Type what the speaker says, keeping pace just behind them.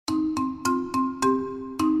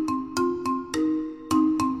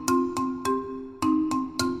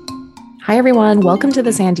Hi, everyone. Welcome to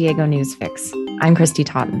the San Diego News Fix. I'm Christy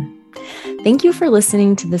Totten. Thank you for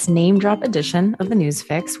listening to this name drop edition of the News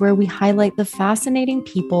Fix, where we highlight the fascinating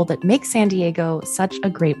people that make San Diego such a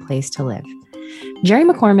great place to live. Jerry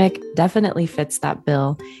McCormick definitely fits that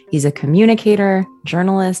bill. He's a communicator,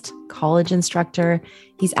 journalist, college instructor.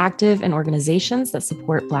 He's active in organizations that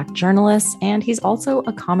support Black journalists, and he's also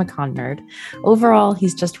a Comic-Con nerd. Overall,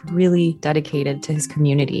 he's just really dedicated to his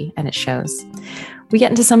community, and it shows. We get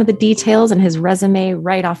into some of the details in his resume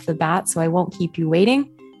right off the bat, so I won't keep you waiting.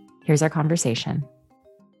 Here's our conversation.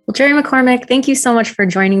 Well, Jerry McCormick, thank you so much for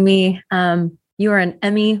joining me. You are an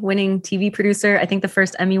Emmy-winning TV producer. I think the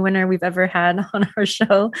first Emmy winner we've ever had on our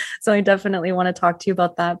show. So I definitely want to talk to you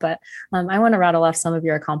about that. But I want to rattle off some of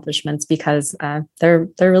your accomplishments because they're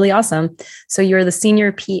really awesome. So you're the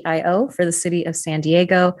senior PIO for the city of San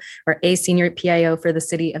Diego, or a senior PIO for the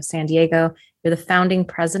city of San Diego. You're the founding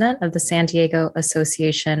president of the San Diego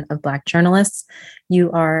Association of Black Journalists.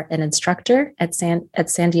 You are an instructor at San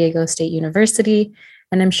Diego State University.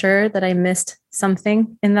 And I'm sure that I missed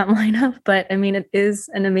something in that lineup, but I mean, it is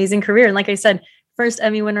an amazing career. And like I said, first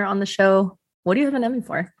Emmy winner on the show. What do you have an Emmy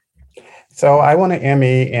for? So I won an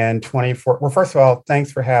Emmy in 24. Well, first of all,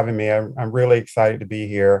 thanks for having me. I'm really excited to be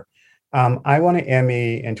here. I won an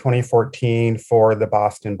Emmy in 2014 for the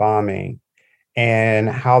Boston bombing. And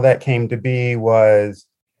how that came to be was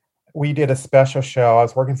we did a special show. I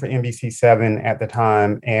was working for NBC7 at the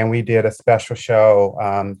time, and we did a special show.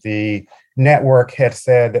 The network had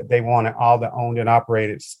said that they wanted all the owned and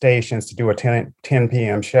operated stations to do a 10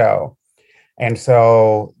 p.m. show. And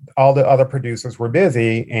so all the other producers were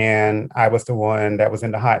busy, and I was the one that was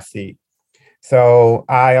in the hot seat. So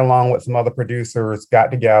I, along with some other producers,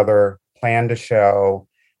 got together, planned a show.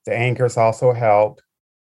 The anchors also helped.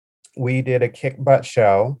 We did a kick butt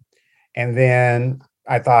show. And then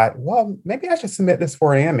I thought, well, maybe I should submit this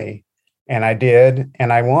for an Emmy. And I did,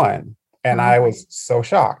 and I won. And I was so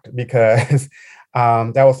shocked because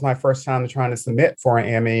that was my first time trying to submit for an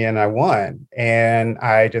Emmy, and I won. And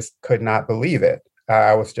I just could not believe it.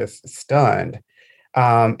 I was just stunned.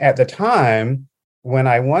 At the time, when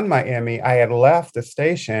I won my Emmy, I had left the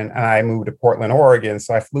station and I moved to Portland, Oregon.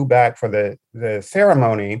 So I flew back for the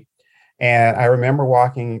ceremony. And I remember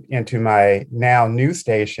walking into my now new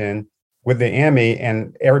station with the Emmy,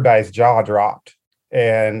 and everybody's jaw dropped.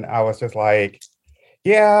 And I was just like,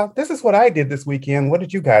 yeah, this is what I did this weekend. What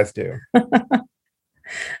did you guys do?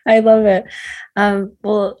 I love it.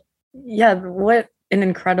 Well, yeah, what an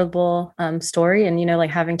incredible story. And,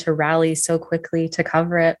 like having to rally so quickly to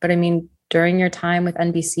cover it. But I mean, during your time with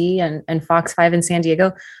NBC and Fox 5 in San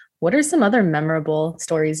Diego, what are some other memorable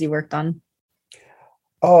stories you worked on?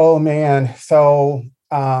 Oh, man. So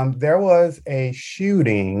there was a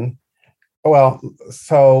shooting. Well,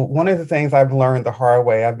 so one of the things I've learned the hard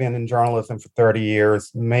way, I've been in journalism for 30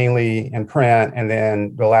 years, mainly in print. And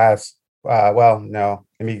then the last, no,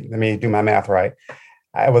 let me do my math right.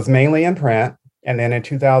 I was mainly in print. And then in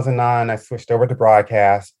 2009, I switched over to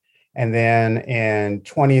broadcast. And then in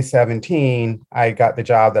 2017, I got the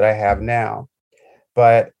job that I have now.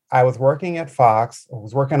 But I was working at Fox. I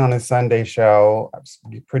was working on a Sunday show, I was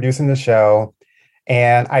producing the show.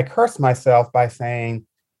 And I cursed myself by saying,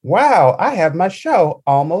 wow, I have my show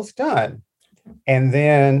almost done. And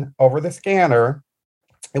then over the scanner,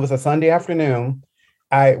 it was a Sunday afternoon,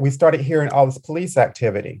 we started hearing all this police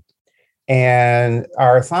activity. And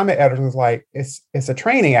our assignment editor was like, it's a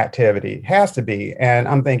training activity, it has to be. And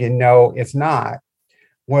I'm thinking, no, it's not.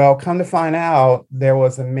 Well, come to find out, there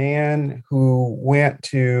was a man who went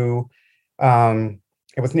to,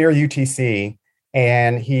 it was near UTC,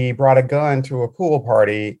 and he brought a gun to a pool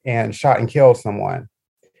party and shot and killed someone.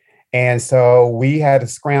 And so we had to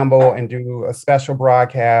scramble and do a special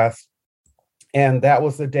broadcast. And that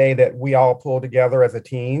was the day that we all pulled together as a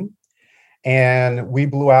team. And we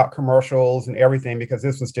blew out commercials and everything because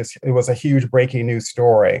it was a huge breaking news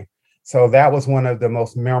story. So that was one of the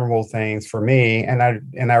most memorable things for me. And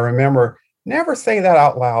I remember, never say that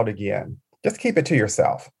out loud again. Just keep it to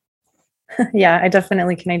yourself. Yeah, I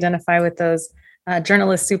definitely can identify with those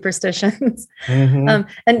journalist superstitions. And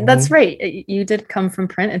that's right. You did come from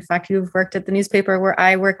print. In fact, you've worked at the newspaper where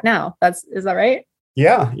I work now. Is that right?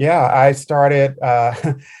 Yeah. I started,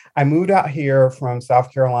 I moved out here from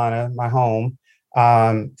South Carolina, my home,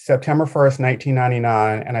 September 1st,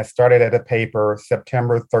 1999. And I started at a paper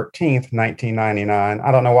September 13th, 1999.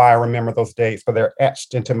 I don't know why I remember those dates, but they're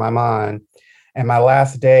etched into my mind. And my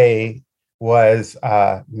last day was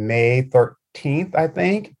May 13th, I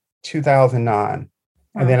think, 2009.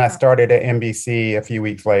 And then I started at NBC a few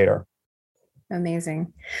weeks later.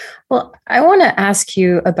 Amazing. Well, I want to ask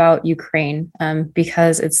you about Ukraine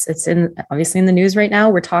because it's in obviously in the news right now.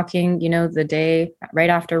 We're talking, the day right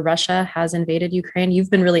after Russia has invaded Ukraine. You've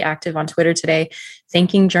been really active on Twitter today,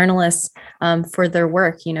 thanking journalists for their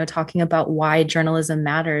work. Talking about why journalism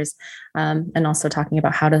matters, and also talking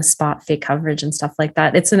about how to spot fake coverage and stuff like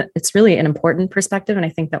that. It's really an important perspective, and I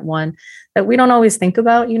think that one that we don't always think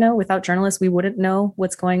about. Without journalists, we wouldn't know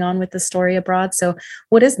what's going on with the story abroad. So,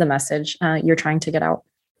 what is the message you're trying to get out?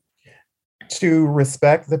 To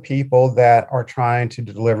respect the people that are trying to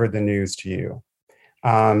deliver the news to you.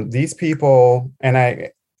 These people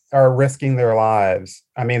are risking their lives.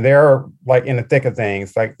 I mean, they're like in the thick of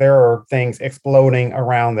things, like there are things exploding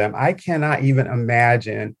around them. I cannot even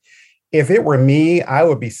imagine. If it were me, I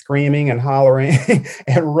would be screaming and hollering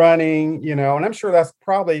and running, and I'm sure that's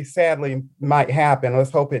probably sadly might happen.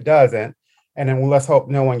 Let's hope it doesn't. And then let's hope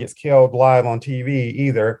no one gets killed live on TV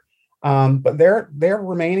either. But they're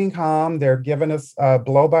remaining calm. They're giving us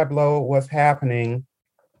blow by blow what's happening.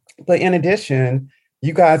 But in addition,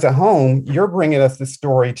 you guys at home, you're bringing us the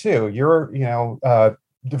story too. You're,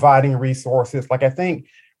 dividing resources. Like I think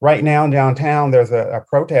right now in downtown, there's a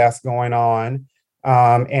protest going on,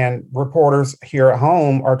 and reporters here at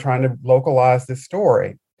home are trying to localize this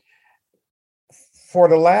story. For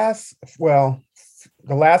the last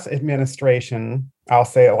administration, I'll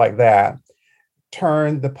say it like that,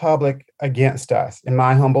 turned the public against us, in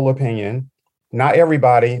my humble opinion, not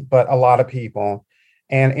everybody, but a lot of people,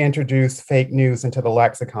 and introduced fake news into the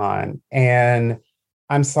lexicon. And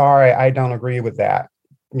I'm sorry, I don't agree with that.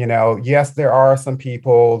 Yes, there are some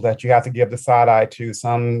people that you have to give the side eye to,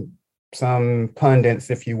 some pundits,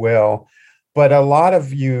 if you will, but a lot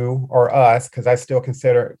of you or us, because I still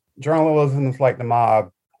consider journalism is like the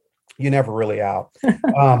mob, you're never really out.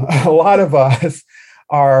 A lot of us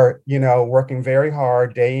are, working very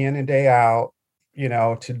hard day in and day out,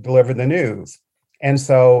 to deliver the news. And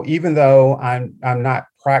so even though I'm not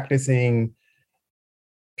practicing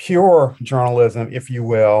pure journalism, if you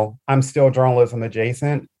will, I'm still journalism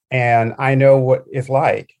adjacent. And I know what it's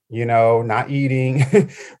like, not eating,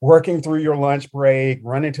 working through your lunch break,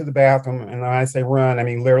 running to the bathroom. And when I say run, I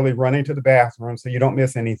mean literally running to the bathroom so you don't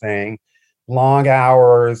miss anything, long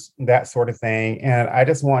hours, that sort of thing. And I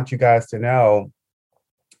just want you guys to know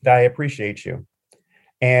that I appreciate you.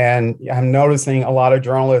 And I'm noticing a lot of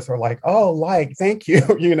journalists are like, oh, thank you.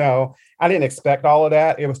 I didn't expect all of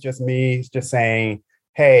that. It was just me just saying,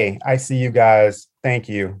 hey, I see you guys. Thank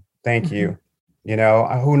you. Thank you.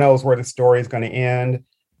 Who knows where the story is going to end,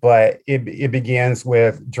 but it begins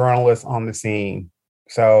with journalists on the scene.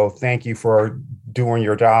 So thank you for doing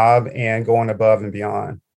your job and going above and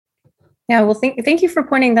beyond. Yeah, well, thank you for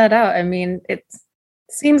pointing that out. I mean, it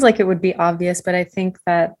seems like it would be obvious, but I think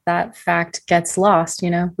that fact gets lost.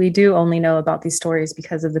 We do only know about these stories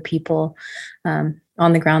because of the people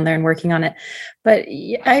on the ground there and working on it. But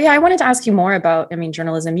I wanted to ask you more about,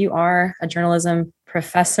 journalism. You are a journalism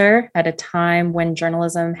professor at a time when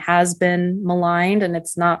journalism has been maligned and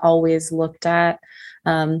it's not always looked at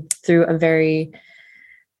through a very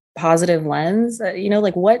positive lens.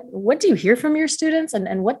 What do you hear from your students,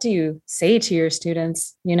 and what do you say to your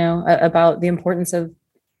students, about the importance of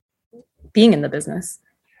being in the business?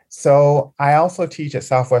 So I also teach at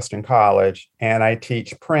Southwestern College, and I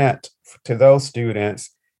teach print to those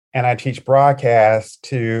students, and I teach broadcast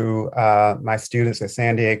to my students at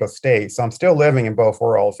San Diego State. So I'm still living in both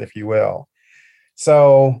worlds, if you will.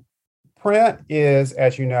 So print is,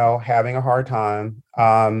 as you know, having a hard time.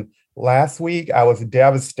 Last week, I was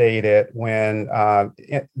devastated when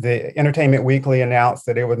the Entertainment Weekly announced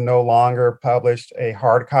that it would no longer publish a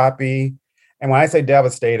hard copy. And when I say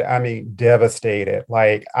devastated, I mean devastated.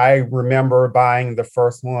 Like, I remember buying the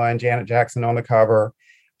first one, Janet Jackson on the cover.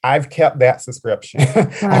 I've kept that subscription.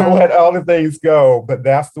 Wow. I let all the things go, but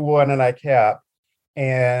that's the one that I kept.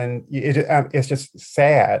 And it's just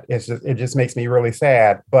sad. It just makes me really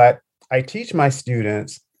sad. But I teach my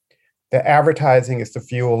students that advertising is the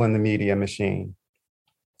fuel in the media machine.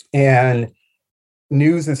 And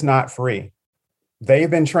news is not free.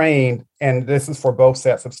 They've been trained, and this is for both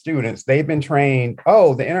sets of students, they've been trained,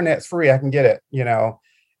 oh, the internet's free, I can get it,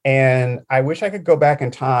 And I wish I could go back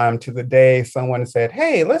in time to the day someone said,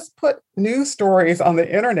 hey, let's put news stories on the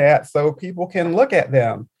internet so people can look at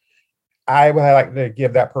them. I would like to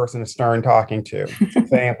give that person a stern talking to,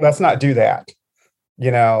 saying, let's not do that.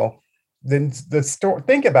 Then the story,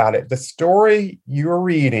 think about it. The story you're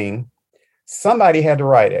reading, somebody had to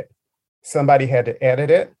write it. Somebody had to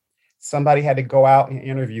edit it. Somebody had to go out and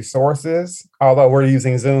interview sources, although we're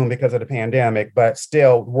using Zoom because of the pandemic, but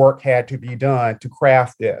still work had to be done to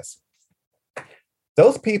craft this.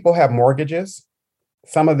 those people have mortgages.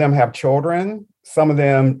 Some of them have children. Some of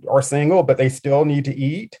them are single, but they still need to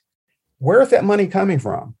eat. Where's that money coming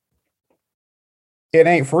from? It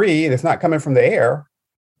ain't free. It's not coming from the air.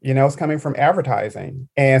 It's coming from advertising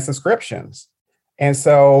and subscriptions. And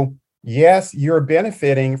so, yes, you're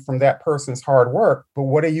benefiting from that person's hard work, but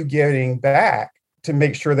what are you getting back to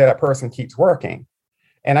make sure that person keeps working?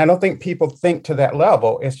 And I don't think people think to that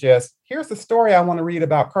level. It's just, here's the story I want to read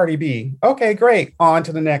about Cardi B. Okay, great. On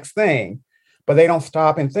to the next thing. But they don't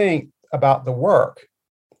stop and think about the work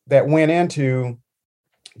that went into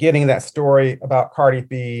getting that story about Cardi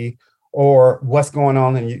B, or what's going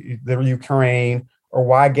on in the Ukraine, or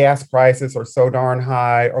why gas prices are so darn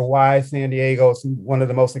high, or why San Diego is one of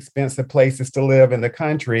the most expensive places to live in the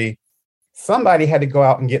country. Somebody had to go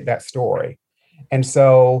out and get that story. And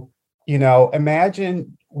so,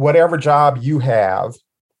 imagine whatever job you have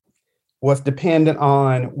was dependent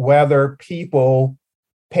on whether people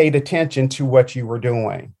paid attention to what you were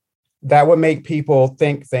doing. That would make people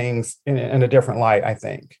think things in a different light, I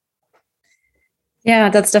think. Yeah,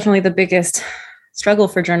 that's definitely the biggest struggle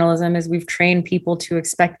for journalism is we've trained people to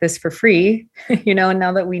expect this for free, and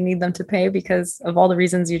now that we need them to pay because of all the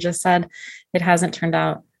reasons you just said, it hasn't turned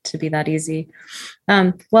out to be that easy.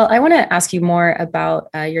 Well, I want to ask you more about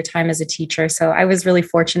your time as a teacher. So I was really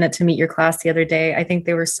fortunate to meet your class the other day. I think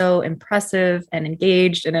they were so impressive and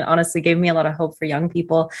engaged, and it honestly gave me a lot of hope for young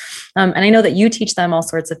people. And I know that you teach them all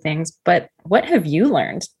sorts of things, but what have you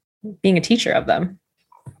learned being a teacher of them?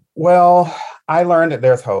 Well, I learned that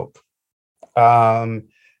there's hope.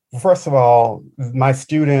 First of all, my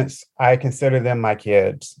students, I consider them my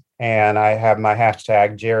kids, and I have my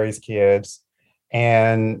hashtag Jerry's Kids,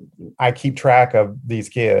 and I keep track of these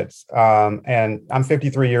kids. And I'm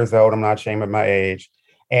 53 years old. I'm not ashamed of my age.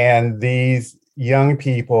 And these young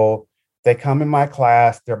people, they come in my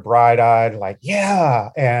class, they're bright-eyed, like, yeah.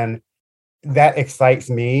 And that excites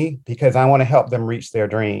me because I want to help them reach their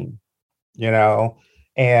dream,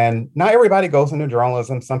 And not everybody goes into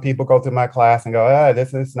journalism. Some people go through my class and go,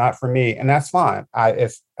 this is not for me. And that's fine. I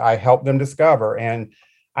help them discover. And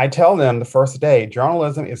I tell them the first day,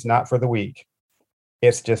 journalism is not for the weak.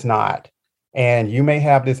 It's just not. And you may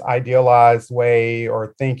have this idealized way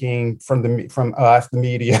or thinking from us, the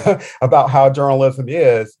media, about how journalism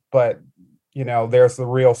is, but there's the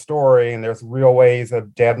real story and there's real ways of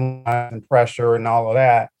deadlines and pressure and all of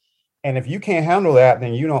that. And if you can't handle that,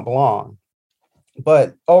 then you don't belong.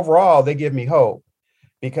 But overall, they give me hope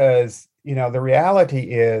because, the reality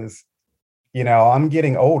is, I'm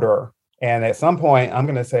getting older. And at some point, I'm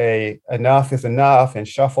going to say enough is enough and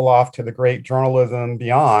shuffle off to the great journalism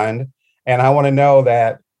beyond. And I want to know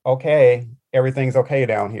that, okay, everything's okay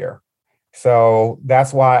down here. So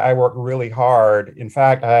that's why I work really hard. In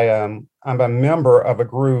fact, I'm a member of a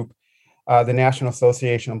group, the National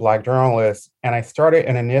Association of Black Journalists, and I started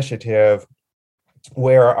an initiative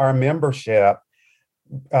where our membership,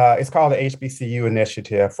 it's called the HBCU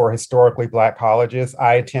Initiative for Historically Black Colleges.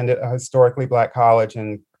 I attended a historically Black college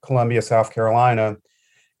in Columbia, South Carolina,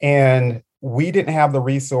 and we didn't have the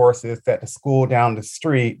resources that the school down the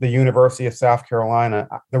street, the University of South Carolina,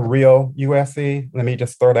 the real USC, let me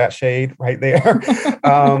just throw that shade right there.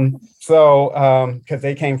 Because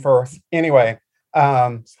they came first. Anyway,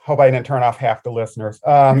 hope I didn't turn off half the listeners.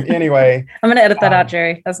 Anyway. I'm going to edit that out,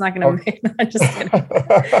 Jerry. That's not going to make, I'm just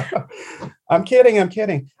kidding. I'm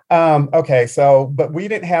kidding. Okay, but we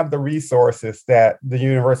didn't have the resources that the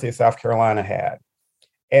University of South Carolina had.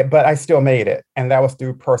 But I still made it. And that was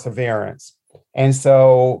through perseverance. And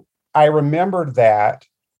so I remembered that.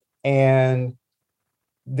 And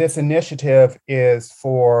this initiative is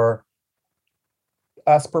for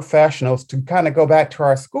us professionals to kind of go back to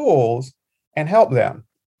our schools and help them,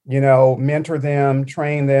 mentor them,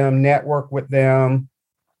 train them, network with them.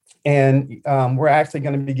 And we're actually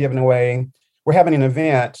going to be giving away, we're having an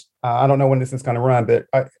event. I don't know when this is going to run, but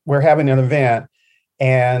we're having an event.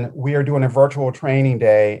 And we are doing a virtual training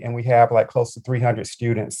day, and we have like close to 300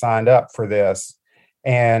 students signed up for this.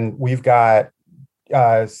 And we've got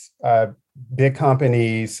big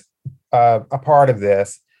companies a part of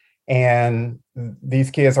this. And these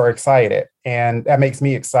kids are excited. And that makes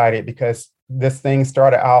me excited because this thing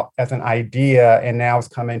started out as an idea and now it's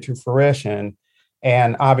coming to fruition.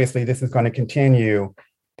 And obviously this is going to continue.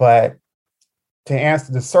 But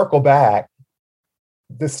to circle back,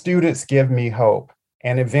 the students give me hope.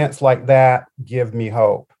 And events like that give me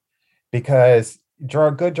hope because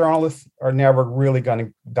good journalists are never really going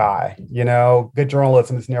to die. Good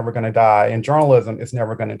journalism is never going to die, and journalism is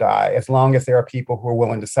never going to die as long as there are people who are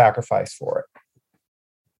willing to sacrifice for it.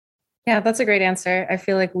 Yeah, that's a great answer. I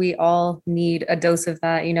feel like we all need a dose of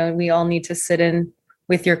that. We all need to sit in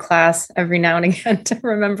with your class every now and again to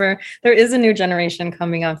remember there is a new generation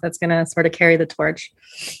coming up that's going to sort of carry the torch.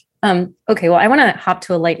 Okay, well, I want to hop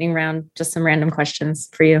to a lightning round, just some random questions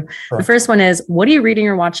for you. Sure. The first one is, what are you reading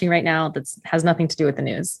or watching right now that has nothing to do with the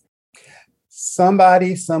news?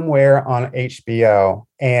 Somebody Somewhere on HBO.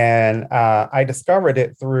 And I discovered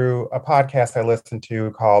it through a podcast I listened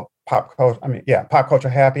to called Pop Culture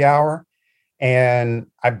Happy Hour. And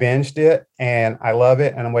I binged it and I love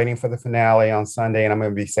it. And I'm waiting for the finale on Sunday and I'm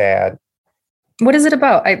going to be sad. What is it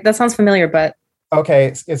about? That sounds familiar, but.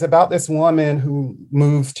 Okay, it's about this woman who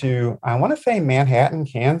moves to, I want to say Manhattan,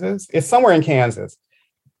 Kansas. It's somewhere in Kansas.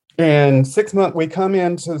 And 6 months, we come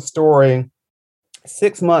into the story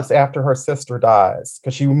 6 months after her sister dies,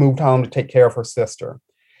 because she moved home to take care of her sister.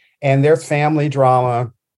 And there's family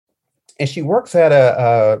drama. And she works at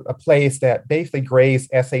a place that basically grades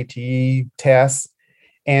SAT tests.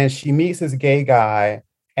 And she meets this gay guy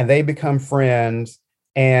and they become friends.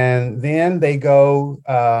 And then they go,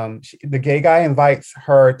 the gay guy invites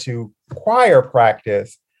her to choir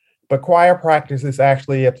practice. But choir practice is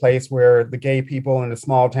actually a place where the gay people in the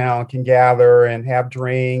small town can gather and have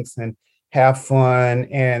drinks and have fun.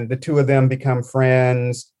 And the two of them become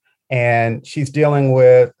friends. And she's dealing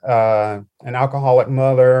with an alcoholic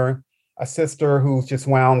mother, a sister who's just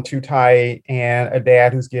wound too tight, and a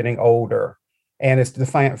dad who's getting older. And it's the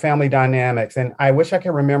family dynamics. And I wish I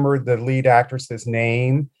could remember the lead actress's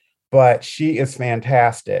name, but she is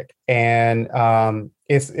fantastic. And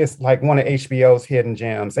it's like one of HBO's hidden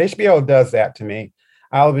gems. HBO does that to me.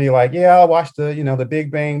 I'll be like, yeah, I'll watch the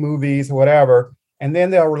Big Bang movies or whatever. And then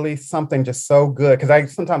they'll release something just so good.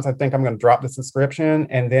 Because sometimes I think I'm going to drop the subscription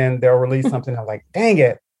and then they'll release something. I'm like, dang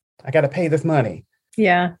it, I got to pay this money.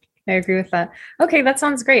 Yeah. I agree with that. Okay, that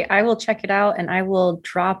sounds great. I will check it out and I will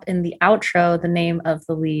drop in the outro the name of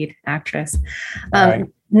the lead actress. Right.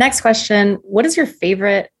 Next question. What is your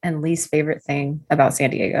favorite and least favorite thing about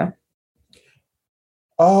San Diego?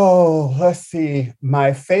 Oh, let's see.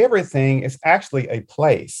 My favorite thing is actually a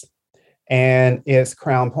place, and it's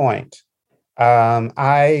Crown Point.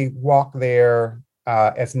 I walk there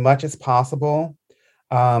as much as possible.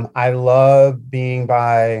 I love being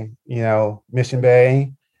by, Mission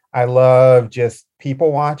Bay. I love just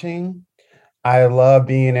people watching. I love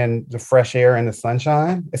being in the fresh air and the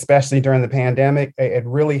sunshine, especially during the pandemic. It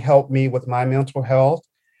really helped me with my mental health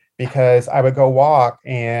because I would go walk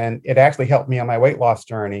and it actually helped me on my weight loss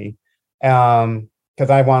journey because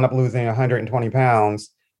I wound up losing 120 pounds.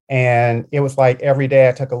 And it was like every day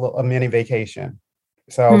I took a mini vacation.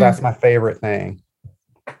 So that's my favorite thing.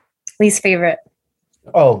 Least favorite?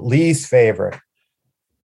 Oh, least favorite.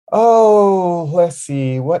 Oh, let's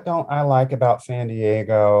see. What don't I like about San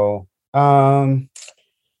Diego? Gosh.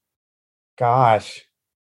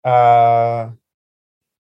 Okay.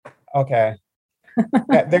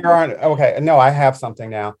 No, I have something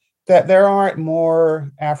now. That there aren't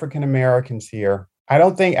more African Americans here. I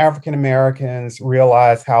don't think African Americans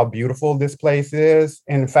realize how beautiful this place is.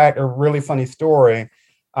 In fact, a really funny story.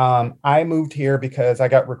 I moved here because I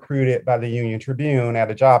got recruited by the Union Tribune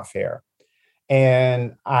at a job fair.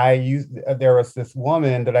 And there was this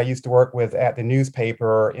woman that I used to work with at the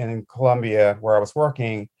newspaper in Columbia where I was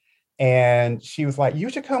working. And she was like, you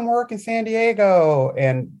should come work in San Diego.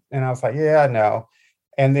 And I was like, yeah, no.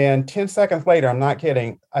 And then 10 seconds later, I'm not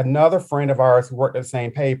kidding, another friend of ours who worked at the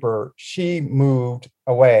same paper, she moved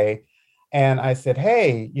away. And I said,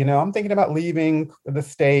 hey, I'm thinking about leaving the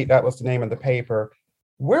state. That was the name of the paper.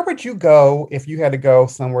 Where would you go if you had to go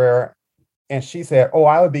somewhere? And she said, oh,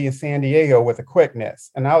 I would be in San Diego with a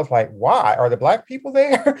quickness. And I was like, why? Are the Black people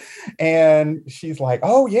there? And she's like,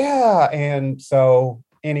 oh, yeah. And so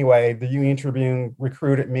anyway, the Union Tribune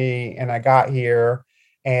recruited me and I got here.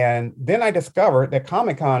 And then I discovered that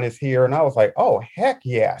Comic-Con is here. And I was like, oh, heck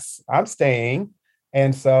yes, I'm staying.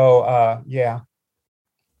 And so, yeah.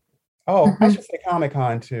 Oh, I should say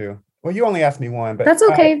Comic-Con too. Well, you only asked me one, but that's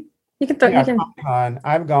okay. You can Comic-Con.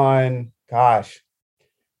 I've gone, gosh,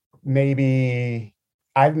 maybe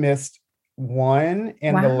I've missed one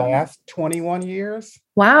in the last 21 years.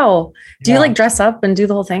 Wow. Do you dress up and do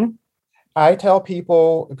the whole thing? I tell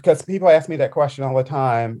people, because people ask me that question all the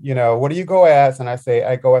time, what do you go as? And I say,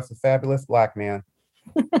 I go as a fabulous Black man.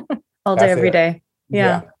 All day, every day.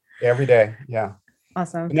 Yeah. Every day. Yeah.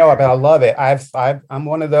 Awesome. No, but I love it. I'm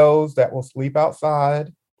one of those that will sleep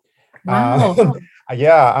outside. Wow.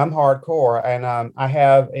 Yeah, I'm hardcore. And I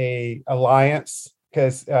have a alliance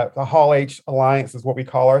because the Hall H Alliance is what we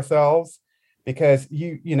call ourselves. Because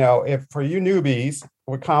if for you newbies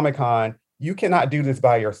with Comic-Con, you cannot do this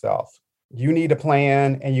by yourself. You need a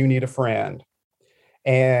plan and you need a friend.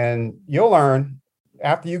 And you'll learn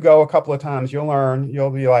after you go a couple of times, you'll learn,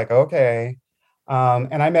 you'll be like, okay.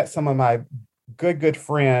 And I met some of my good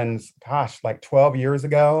friends, gosh, like 12 years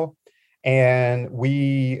ago. And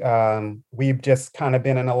we've just kind of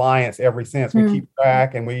been in alliance ever since. We keep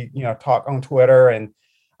track and we, talk on Twitter and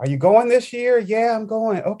are you going this year? Yeah, I'm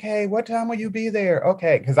going. Okay, what time will you be there?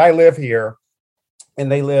 Okay, because I live here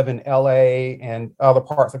and they live in LA and other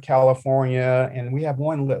parts of California. And we have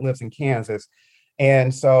one that lives in Kansas.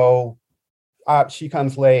 And so she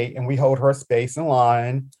comes late and we hold her space in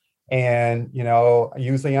line. And,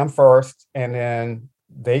 usually I'm first and then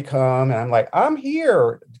they come and I'm like, I'm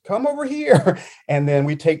here, come over here. And then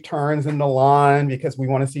we take turns in the line because we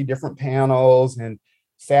want to see different panels. And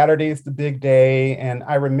Saturday is the big day. And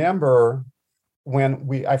I remember when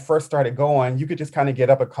I first started going, you could just kind of get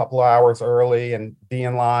up a couple of hours early and be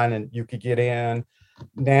in line and you could get in.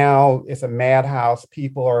 Now it's a madhouse.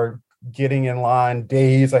 People are getting in line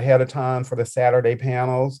days ahead of time for the Saturday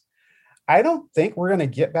panels. I don't think we're going to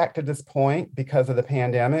get back to this point because of the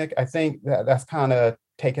pandemic. I think that's kind of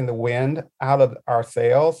taken the wind out of our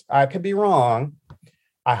sails. I could be wrong.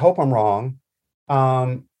 I hope I'm wrong.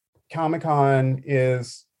 Comic-Con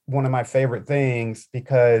is one of my favorite things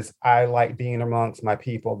because I like being amongst my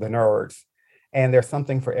people, the nerds, and there's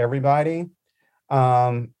something for everybody.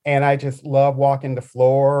 And I just love walking the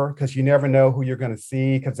floor because you never know who you're going to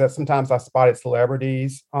see because sometimes I spotted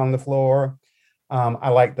celebrities on the floor. I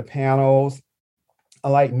like the panels. I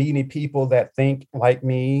like meeting people that think like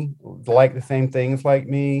me, like the same things like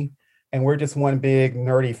me. And we're just one big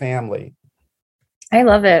nerdy family. I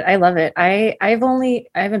love it. I love it. I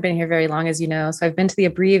haven't been here very long, as you know. So I've been to the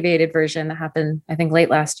abbreviated version that happened, I think, late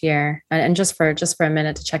last year, and just for a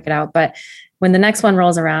minute to check it out. But when the next one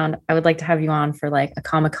rolls around, I would like to have you on for like a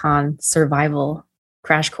Comic-Con survival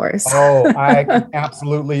crash course. Oh, I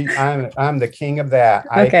absolutely. I'm the king of that.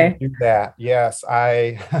 I Okay. can do that. Yes.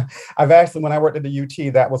 I've actually, when I worked at the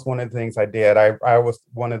UT, that was one of the things I did. I was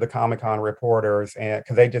one of the Comic-Con reporters and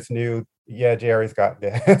because they just knew, yeah, Jerry's got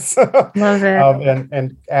this. Love it.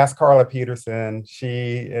 And ask Carla Peterson.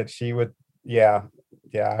 She would, yeah.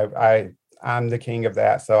 I'm the king of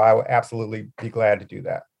that. So I would absolutely be glad to do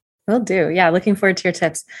that. Will do. Yeah. Looking forward to your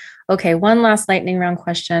tips. Okay. One last lightning round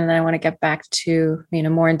question. And I want to get back to,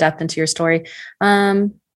 more in depth into your story.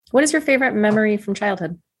 What is your favorite memory from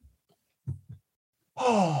childhood?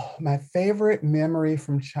 Oh, my favorite memory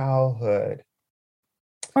from childhood.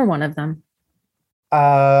 Or one of them.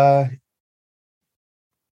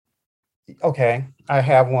 Okay. I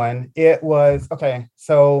have one. It was, okay.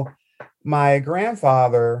 So my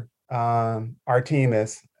grandfather,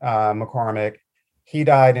 Artemis McCormick, he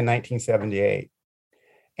died in 1978.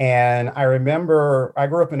 And I remember I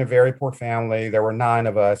grew up in a very poor family. There were 9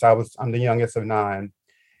 of us. I'm the youngest of 9.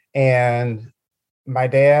 And my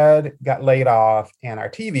dad got laid off and our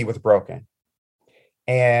TV was broken.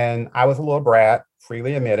 And I was a little brat,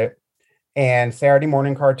 freely admitted. And Saturday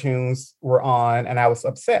morning cartoons were on and I was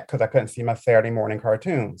upset because I couldn't see my Saturday morning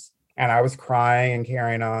cartoons. And I was crying and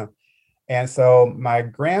carrying on. And so my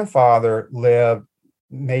grandfather lived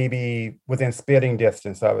maybe within spitting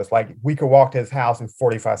distance of us. Like we could walk to his house in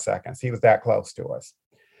 45 seconds. He was that close to us.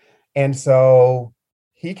 And so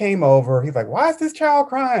he came over. He's like, why is this child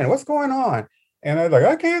crying? What's going on? And I was like,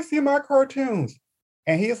 I can't see my cartoons.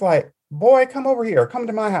 And he's like, boy, come over here. Come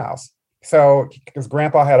to my house. So because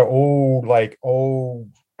grandpa had an old like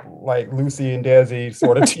Lucy and Desi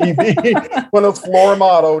sort of TV, one of those floor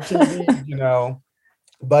model TVs,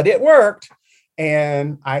 but it worked.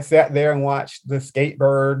 And I sat there and watched the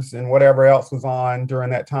Skatebirds and whatever else was on during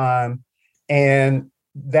that time. And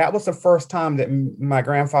that was the first time that my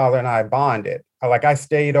grandfather and I bonded. I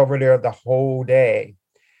stayed over there the whole day.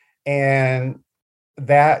 And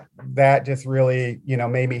that just really,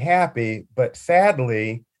 made me happy. But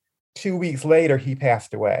sadly, 2 weeks later, he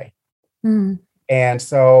passed away. Mm. And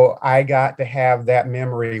so I got to have that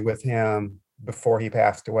memory with him before he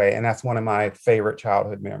passed away. And that's one of my favorite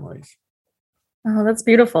childhood memories. Oh, that's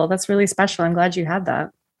beautiful. That's really special. I'm glad you had that.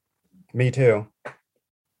 Me too.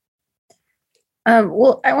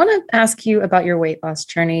 Well, I want to ask you about your weight loss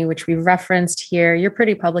journey, which we referenced here. You're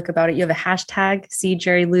pretty public about it. You have a hashtag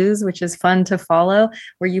 #SeeJerryLose, which is fun to follow,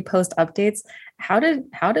 where you post updates. How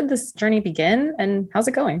did this journey begin and how's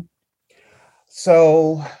it going?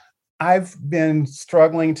 So I've been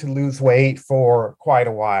struggling to lose weight for quite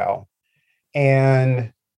a while.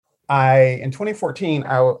 And in 2014,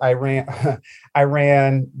 I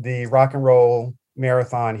ran the Rock and Roll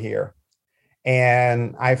Marathon here.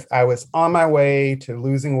 And I was on my way to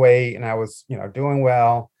losing weight and I was, doing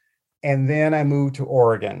well. And then I moved to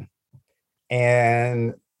Oregon.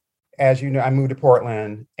 And as you know, I moved to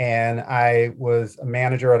Portland and I was a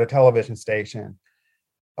manager at a television station.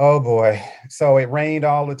 Oh boy. So it rained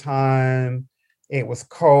all the time. It was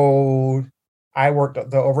cold. I worked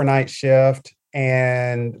the overnight shift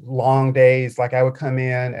and long days. Like I would come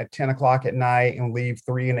in at 10 o'clock at night and leave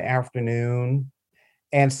 3 in the afternoon.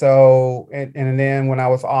 And so, and then when I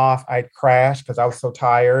was off, I'd crash because I was so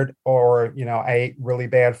tired, or, I ate really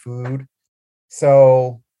bad food.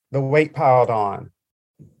 So the weight piled on.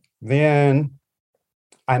 Then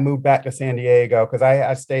I moved back to San Diego because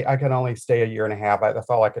I could only stay a year and a half. That's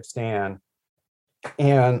all I could stand.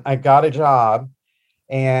 And I got a job,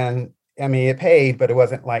 and I mean, it paid, but it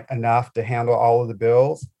wasn't like enough to handle all of the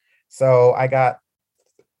bills. So I got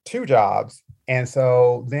 2 jobs. And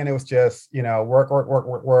so then it was just, work, work, work,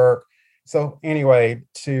 work, work. So anyway,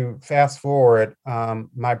 to fast forward,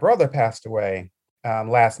 my brother passed away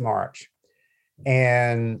last March,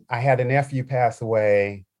 and I had a nephew pass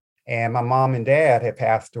away, and my mom and dad had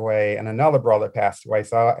passed away, and another brother passed away,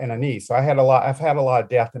 and a niece. So I've had a lot of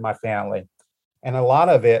death in my family, and a lot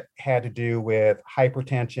of it had to do with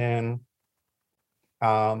hypertension.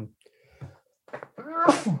 Sorry,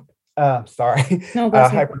 No,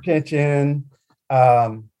 hypertension,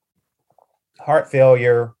 heart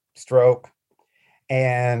failure, stroke.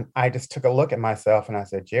 And I just took a look at myself and I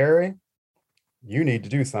said, Jerry, you need to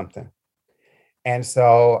do something. And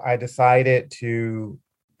so I decided to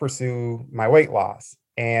pursue my weight loss.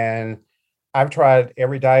 And I've tried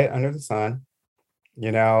every diet under the sun.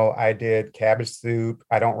 I did cabbage soup.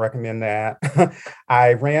 I don't recommend that.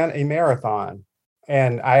 I ran a marathon,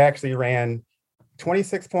 and I actually ran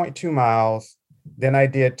 26.2 miles. Then I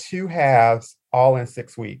did 2 halves all in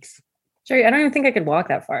 6 weeks. Jerry, I don't even think I could walk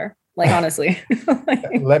that far. Like, honestly.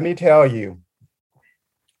 Let me tell you,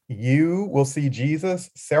 you will see Jesus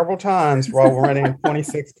several times while running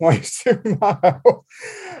 26.2 miles.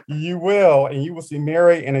 You will, and you will see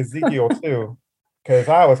Mary and Ezekiel too, because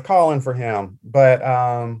I was calling for him. But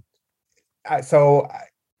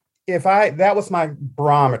that was my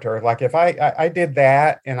barometer. Like if I did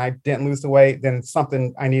that and I didn't lose the weight, then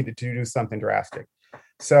I needed to do something drastic.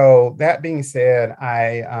 So that being said,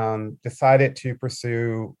 I decided to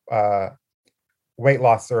pursue weight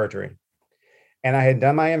loss surgery. And I had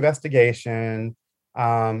done my investigation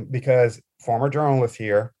because former journalist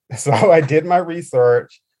here. So I did my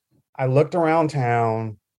research. I looked around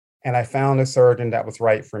town and I found a surgeon that was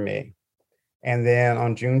right for me. And then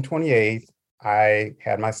on June 28th, I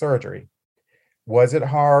had my surgery. Was it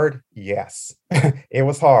hard? Yes, it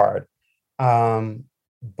was hard.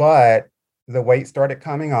 But the weight started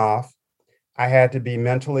coming off. I had to be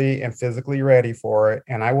mentally and physically ready for it.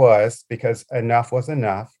 And I was, because enough was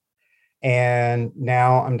enough. And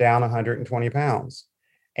now I'm down 120 pounds.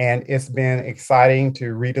 And it's been exciting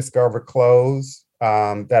to rediscover clothes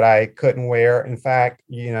that I couldn't wear. In fact,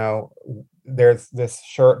 there's this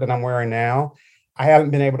shirt that I'm wearing now. I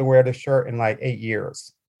haven't been able to wear this shirt in like 8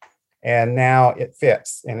 years. And now it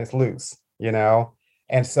fits and it's loose,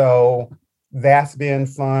 And so that's been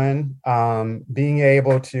fun. Being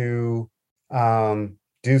able to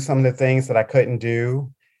do some of the things that I couldn't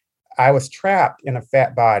do. I was trapped in a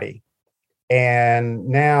fat body. And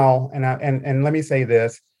now, and let me say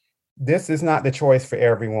this is not the choice for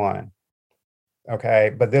everyone.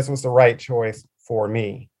 Okay. But this was the right choice for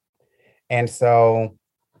me. And so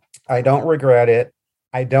I don't regret it.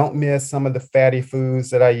 I don't miss some of the fatty foods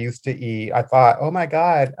that I used to eat. I thought, oh my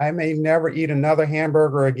God, I may never eat another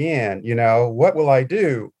hamburger again. What will I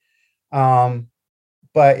do? But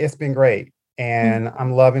it's been great. And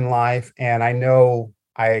I'm loving life. And I know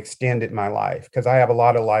I extended my life because I have a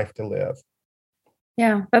lot of life to live.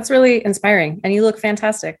 Yeah, that's really inspiring. And you look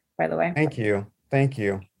fantastic, by the way. Thank you. Thank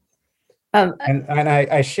you. And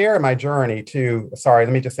I share my journey too. Sorry,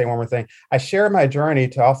 let me just say one more thing. I share my journey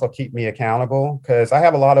to also keep me accountable, because I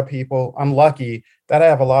have a lot of people. I'm lucky that I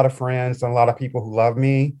have a lot of friends and a lot of people who love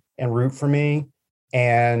me and root for me.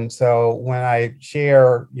 And so when I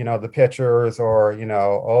share, the pictures or,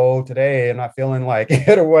 oh, today I'm not feeling like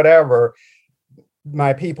it or whatever,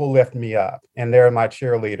 my people lift me up and they're my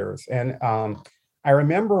cheerleaders. And I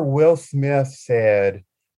remember Will Smith said,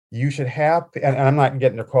 you should have, and I'm not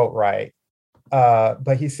getting the quote right,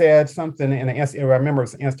 but he said something I remember it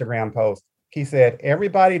was an Instagram post. He said,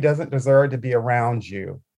 everybody doesn't deserve to be around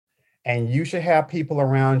you, and you should have people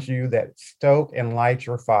around you that stoke and light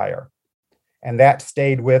your fire. And that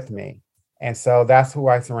stayed with me. And so that's who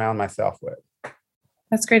I surround myself with.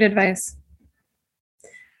 That's great advice.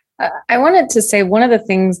 I wanted to say one of the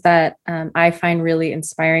things that I find really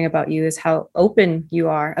inspiring about you is how open you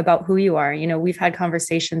are about who you are. You know, we've had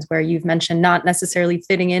conversations where you've mentioned not necessarily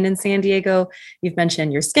fitting in San Diego. You've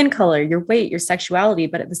mentioned your skin color, your weight, your sexuality,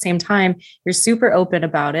 but at the same time, you're super open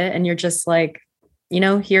about it. And you're just like, you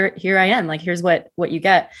know, here I am. Like, here's what you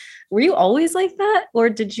get. Were you always like that? Or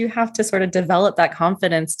did you have to sort of develop that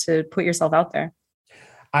confidence to put yourself out there?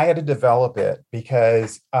 I had to develop it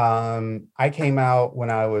because I came out when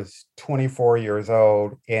I was 24 years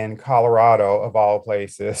old in Colorado, of all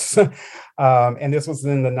places. And this was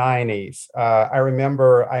in the 90s. I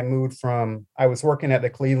remember I was working at the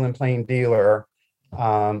Cleveland Plain Dealer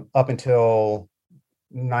up until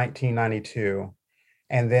 1992.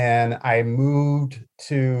 And then I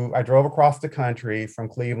drove across the country from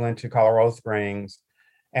Cleveland to Colorado Springs.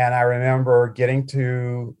 And I remember getting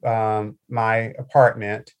to my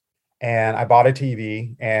apartment, and I bought a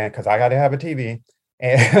TV, and because I got to have a TV,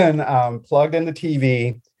 and plugged in the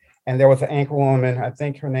TV. And there was an anchor woman, I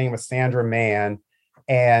think her name was Sandra Mann.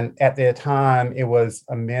 And at the time, it was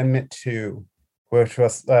Amendment 2, which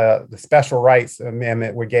was the Special Rights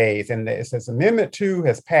Amendment with gays. And it says Amendment 2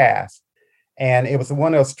 has passed. And it was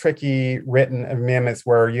one of those tricky written amendments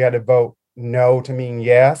where you had to vote no to mean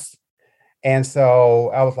yes. And so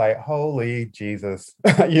I was like, holy Jesus,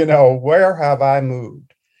 where have I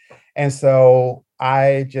moved? And so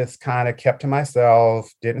I just kind of kept to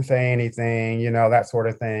myself, didn't say anything, that sort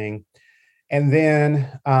of thing. And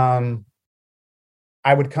then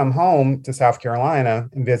I would come home to South Carolina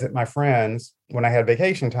and visit my friends when I had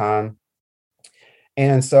vacation time.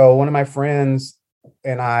 And so one of my friends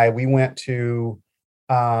and we went to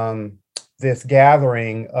this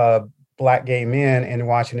gathering of Black gay men in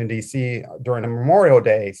Washington, D.C. during a Memorial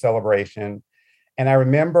Day celebration. And I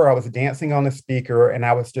remember I was dancing on the speaker and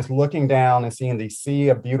I was just looking down and seeing the sea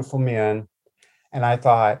of beautiful men. And I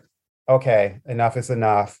thought, okay, enough is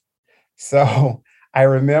enough. So I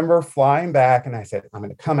remember flying back and I said, I'm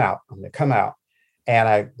going to come out. I'm going to come out. And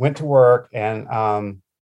I went to work and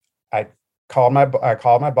I called my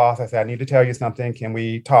boss. I said, I need to tell you something. Can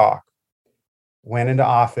we talk? Went into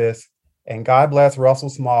office. And God bless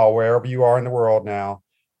Russell Small, wherever you are in the world now.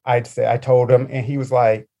 I told him, and he was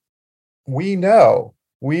like, we know,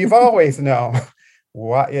 we've always known.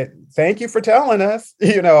 Thank you for telling us.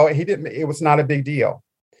 It was not a big deal.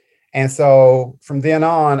 And so from then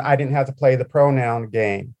on, I didn't have to play the pronoun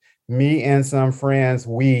game. Me and some friends,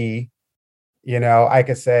 I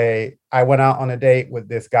could say, I went out on a date with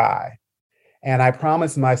this guy. And I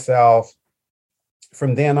promised myself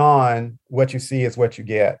from then on, what you see is what you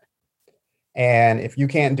get. And if you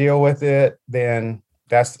can't deal with it, then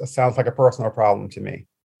that sounds like a personal problem to me.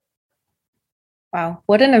 Wow.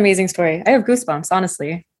 What an amazing story. I have goosebumps,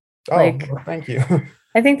 honestly. Well, thank you.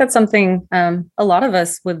 I think that's something a lot of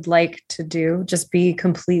us would like to do, just be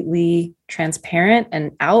completely transparent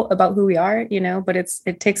and out about who we are, but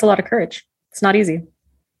it takes a lot of courage. It's not easy.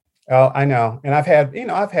 Oh, I know. And I've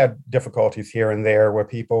had difficulties here and there where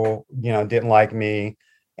people, didn't like me.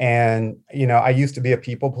 And, I used to be a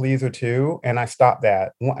people pleaser too. And I stopped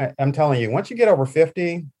that. I'm telling you, once you get over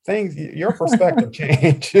 50, your perspective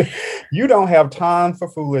change. You don't have time for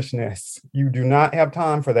foolishness. You do not have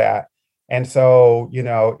time for that. And so,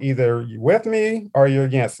 either you're with me or you're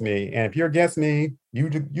against me. And if you're against me, you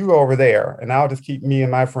go over there and I'll just keep me and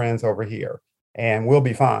my friends over here and we'll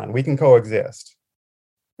be fine. We can coexist.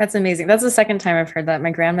 That's amazing. That's the second time I've heard that. My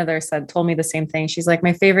grandmother told me the same thing. She's like,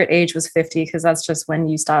 my favorite age was 50 because that's just when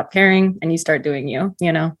you stop caring and you start doing you.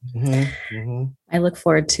 Mm-hmm, mm-hmm. I look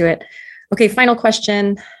forward to it. Okay, final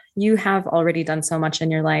question. You have already done so much in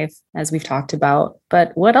your life, as we've talked about,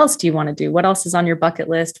 but what else do you want to do? What else is on your bucket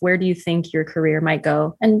list? Where do you think your career might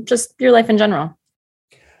go and just your life in general?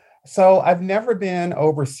 So I've never been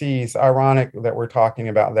overseas. Ironic that we're talking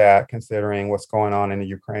about that, considering what's going on in the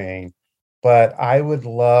Ukraine. But I would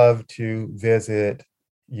love to visit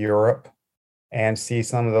Europe and see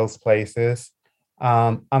some of those places.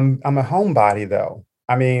 I'm a homebody though.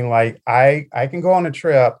 I mean, like I can go on a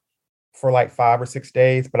trip for like 5 or 6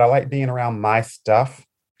 days, but I like being around my stuff.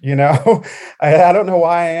 I don't know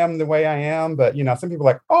why I am the way I am, but some people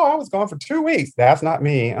are like, oh, I was gone for 2 weeks. That's not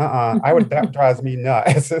me. That drives me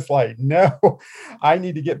nuts. It's like, no, I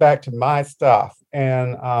need to get back to my stuff.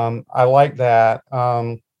 And I like that.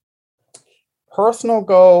 Personal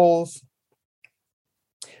goals,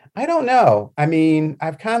 I don't know. I mean,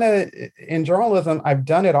 I've kind of, in journalism, I've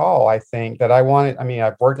done it all, I think, that I wanted. I mean,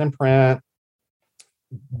 I've worked in print,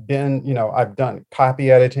 I've done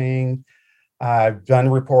copy editing, I've done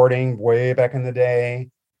reporting way back in the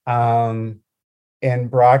day. in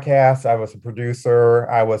broadcast, I was a producer.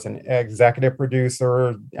 I was an executive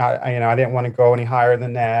producer. I didn't want to go any higher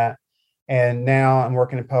than that. And now I'm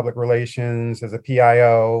working in public relations as a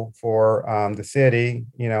PIO for the city,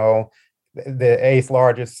 the eighth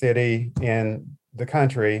largest city in the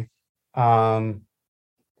country. I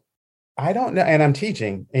don't know. And I'm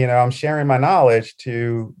teaching, I'm sharing my knowledge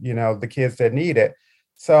to, the kids that need it.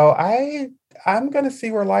 So I'm going to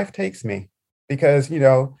see where life takes me because,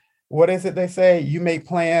 what is it they say? You make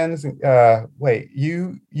plans.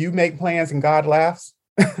 You make plans and God laughs.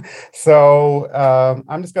 So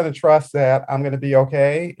I'm just going to trust that I'm going to be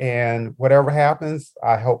okay. And whatever happens,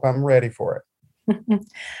 I hope I'm ready for it.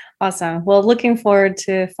 Awesome. Well, looking forward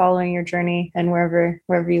to following your journey and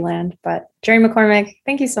wherever you land. But Jerry McCormick,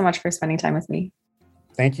 thank you so much for spending time with me.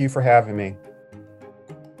 Thank you for having me.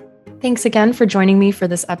 Thanks again for joining me for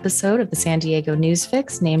this episode of the San Diego News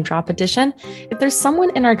Fix Name Drop Edition. If there's someone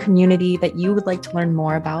in our community that you would like to learn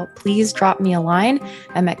more about, please drop me a line.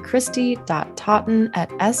 I'm at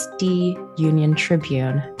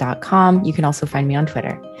christy.totten@sduniontribune.com. You can also find me on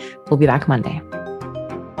Twitter. We'll be back Monday.